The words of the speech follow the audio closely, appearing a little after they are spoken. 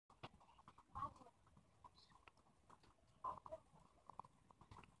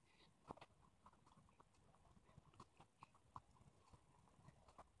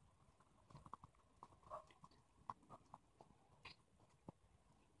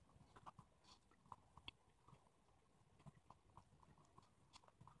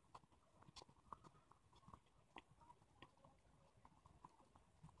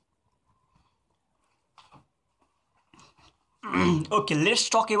Okay, let's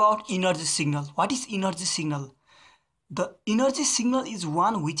talk about energy signal. What is energy signal? The energy signal is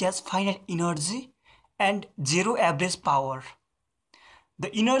one which has finite energy and zero average power.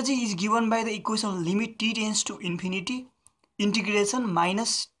 The energy is given by the equation limit t tends to infinity integration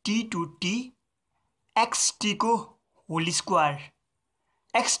minus t to t x t को whole square.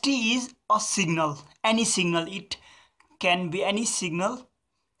 Xt is a signal, any signal, it can be any signal,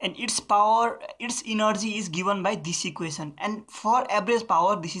 and its energy is given by this equation. And for average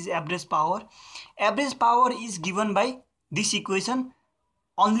power, this is average power. Average power is given by this equation.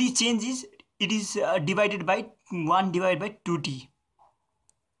 Only change is it is divided by 1 divided by 2t,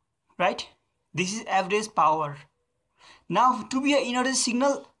 right? This is average power. Now to be an energy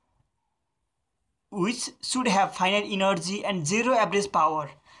signal which should have finite energy and zero average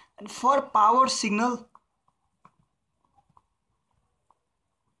power, and for power signal,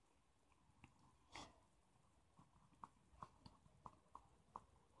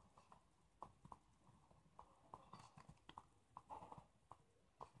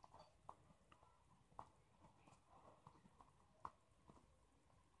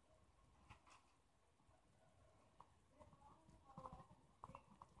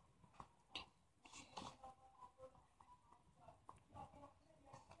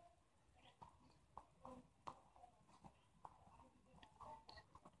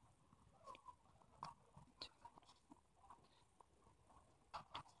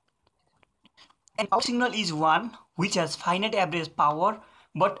 and power signal is one which has finite average power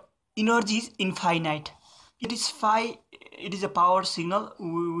but energy is infinite. It is a power signal.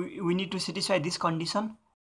 We need to satisfy this condition.